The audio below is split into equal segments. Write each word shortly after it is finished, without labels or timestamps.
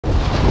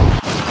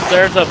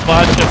There's a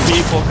bunch of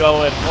people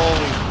going.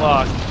 Holy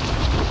fuck.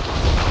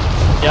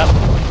 Yep.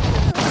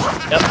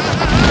 Yep.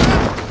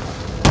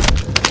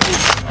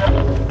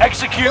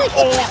 Execute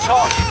all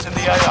targets in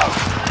the AO.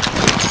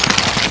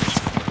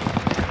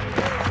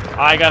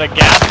 I got a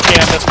gas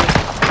cannon.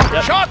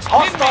 Yep. Shots!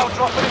 Hostile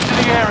dropping into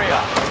the area.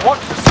 Watch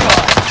the sky.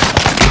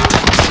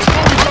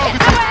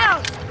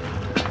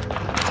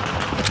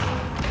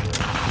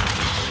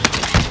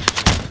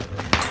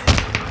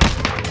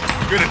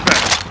 Get it back.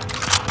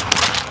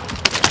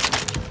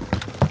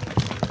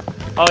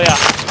 Oh yeah.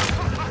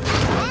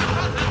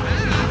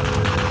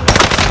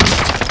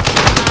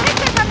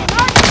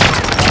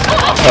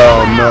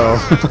 Oh no.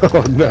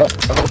 Oh no.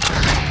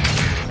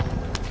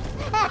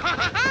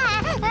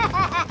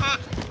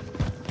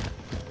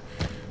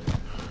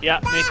 Yeah,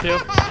 me too.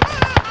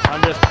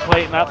 I'm just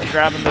plating up and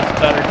grabbing this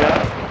better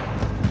gun.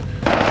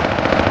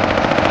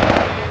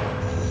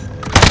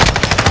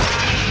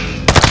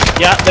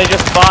 Yeah, they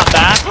just bought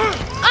back.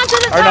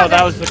 Or no,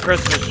 that was the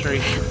Christmas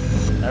tree.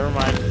 Never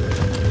mind.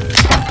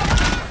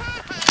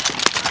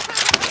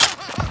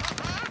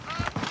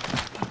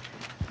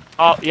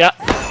 Oh, yep.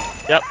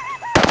 Yep.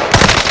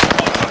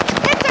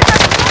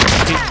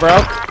 He's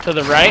broke to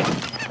the right.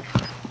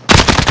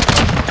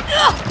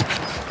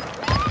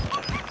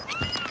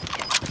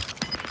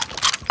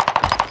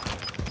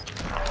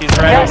 He's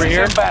right over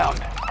here.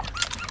 Inbound.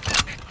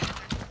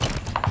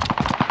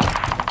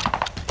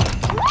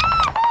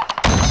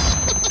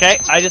 Okay,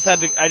 I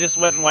just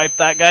went and wiped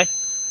that guy.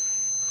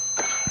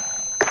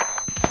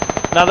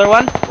 Another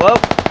one. Whoa.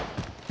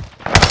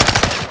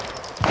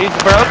 He's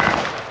broke.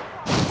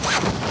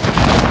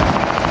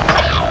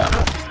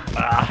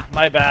 Ah,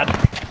 my bad.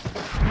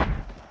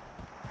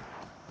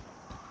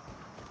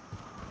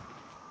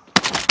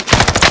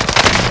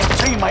 Your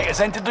teammate has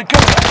entered the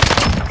gulag.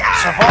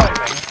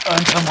 Surviving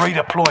earns them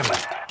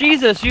redeployment.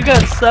 Jesus, you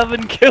got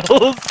 7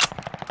 kills.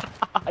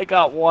 I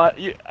got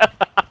 1.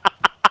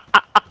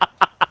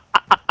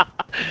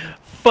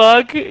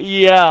 Fuck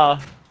yeah.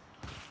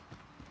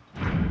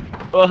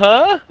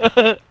 Uh-huh.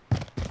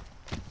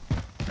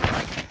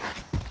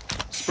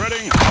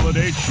 Spreading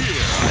holiday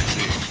cheer, I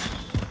see.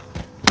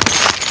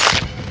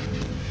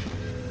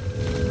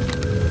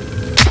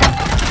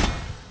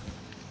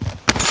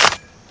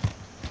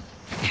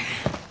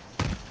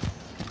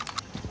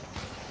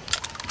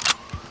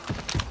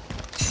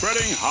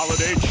 Spreading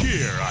holiday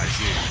cheer, I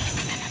see.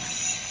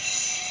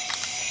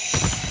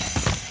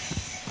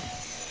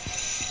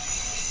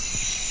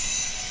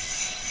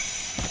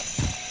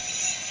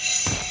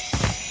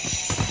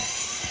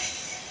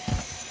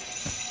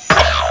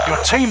 Your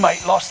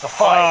teammate lost the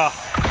fight.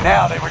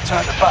 Now they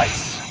return to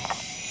base.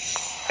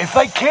 If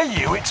they kill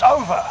you, it's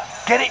over.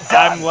 Get it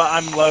done.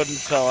 I'm loading,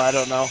 so I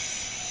don't know.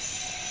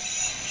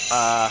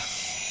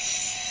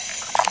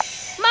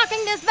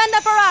 Marking this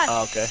vendor for us.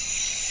 Oh, okay.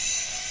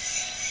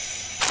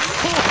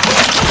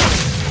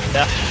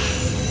 Yeah.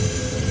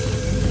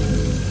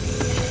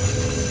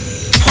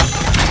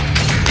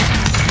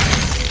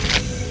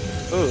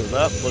 Ooh,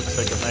 that looks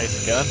like a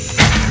nice gun.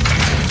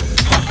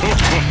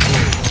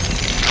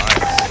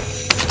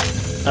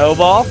 No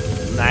ball.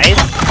 Nice.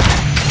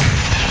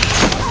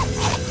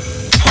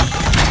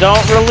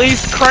 Don't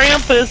release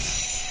Krampus.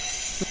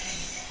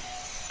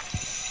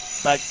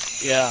 Like,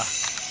 yeah.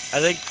 I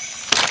think.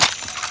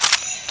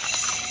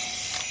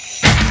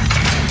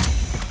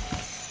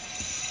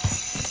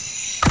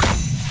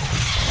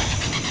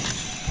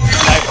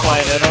 Nice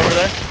flying in over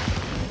there.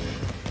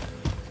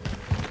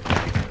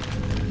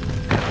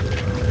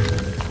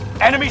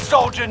 Enemy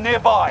soldier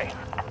nearby.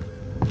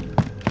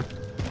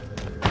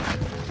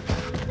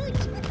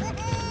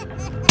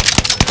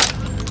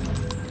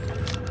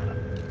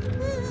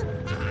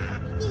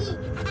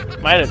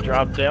 Might have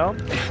dropped down.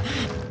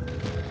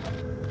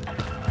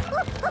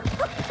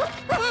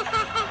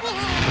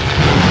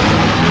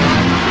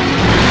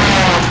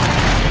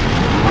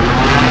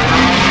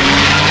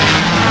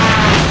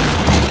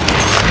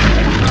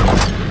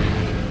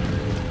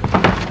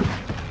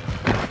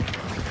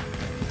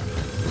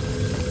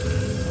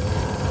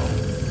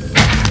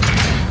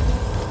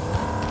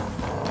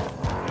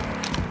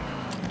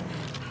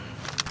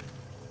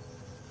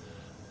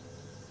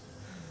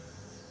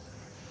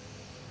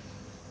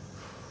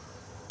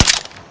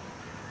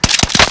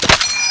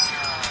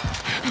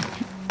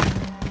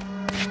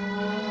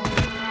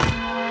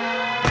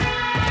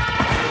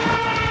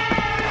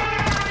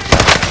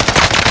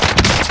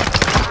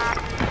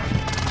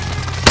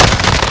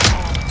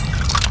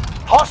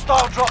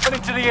 Hostile dropping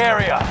into the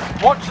area.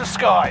 Watch the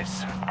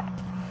skies.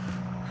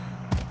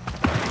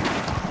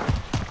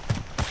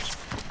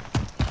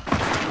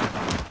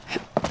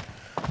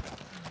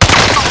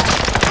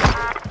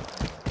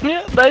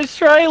 Yeah, nice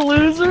try,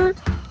 loser.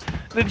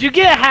 Did you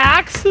get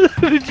hacks?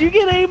 Did you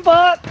get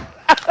aimbot?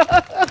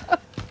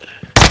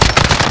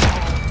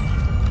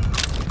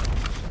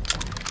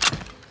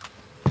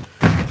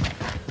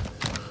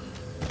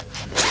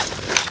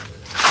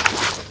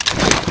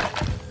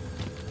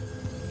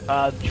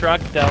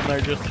 Truck down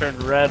there just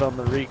turned red on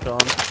the recon.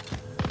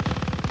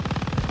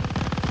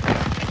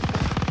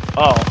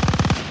 Oh.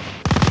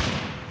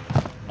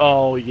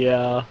 Oh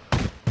yeah.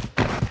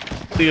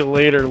 See you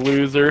later,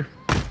 loser.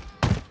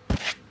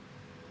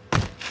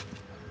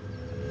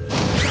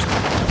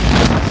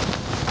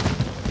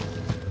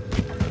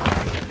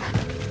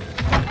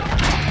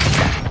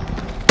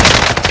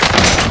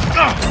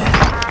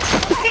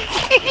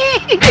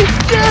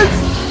 Just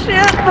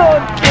shitting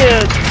on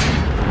kids.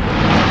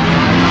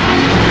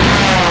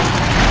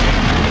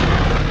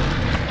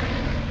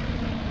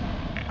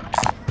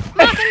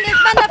 Marking this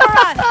vendor for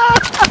us.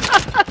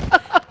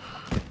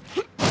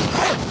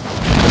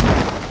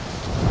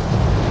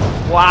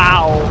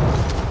 Wow.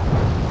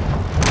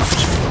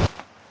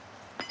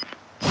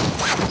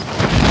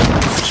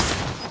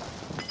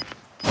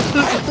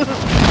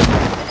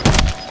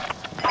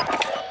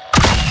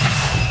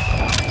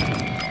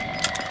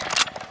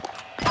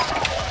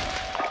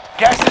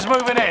 Gas is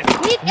moving in.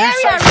 Need New area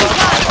safe zone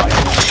recon.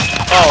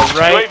 activated. Oh,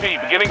 right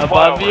UAV beginning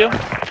above flyover. you.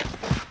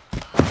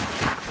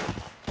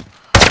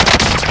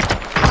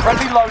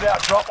 Friendly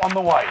loadout drop on the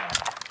way.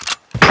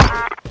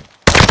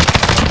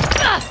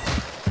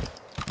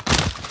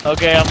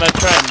 Okay, I'm gonna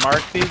try and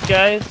mark these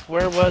guys.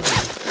 Where was he?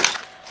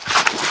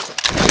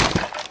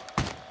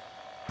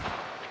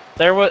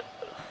 There was...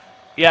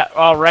 Yeah,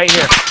 oh, right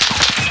here.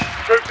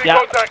 Troops in Yeah.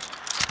 contact.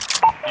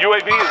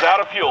 UAV is out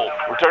of fuel.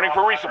 Returning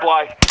for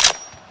resupply.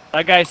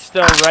 That guy's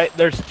still right.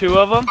 There's two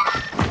of them.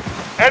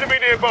 Enemy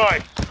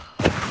nearby.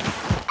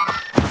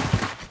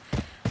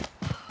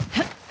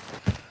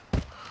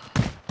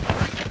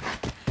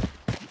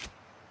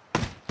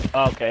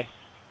 Okay.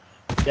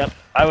 Yep.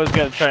 I was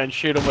gonna try and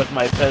shoot him with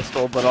my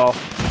pistol, but I'll...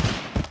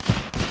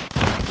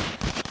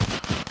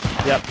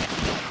 Yep.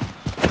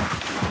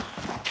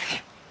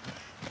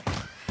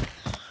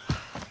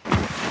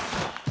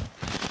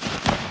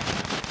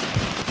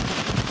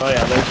 Oh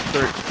yeah, there's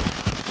three.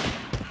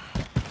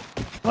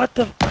 What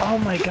the... Oh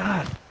my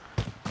god.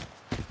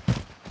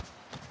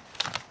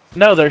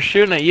 No, they're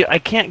shooting at you. I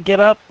can't get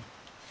up.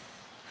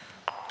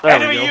 There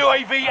we Enemy go.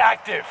 UAV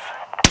active.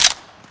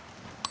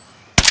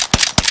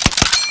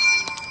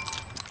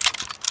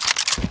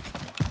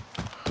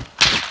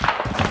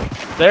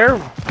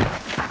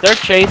 They're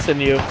chasing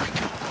you.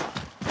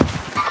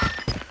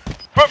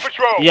 Foot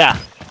patrol. Yeah.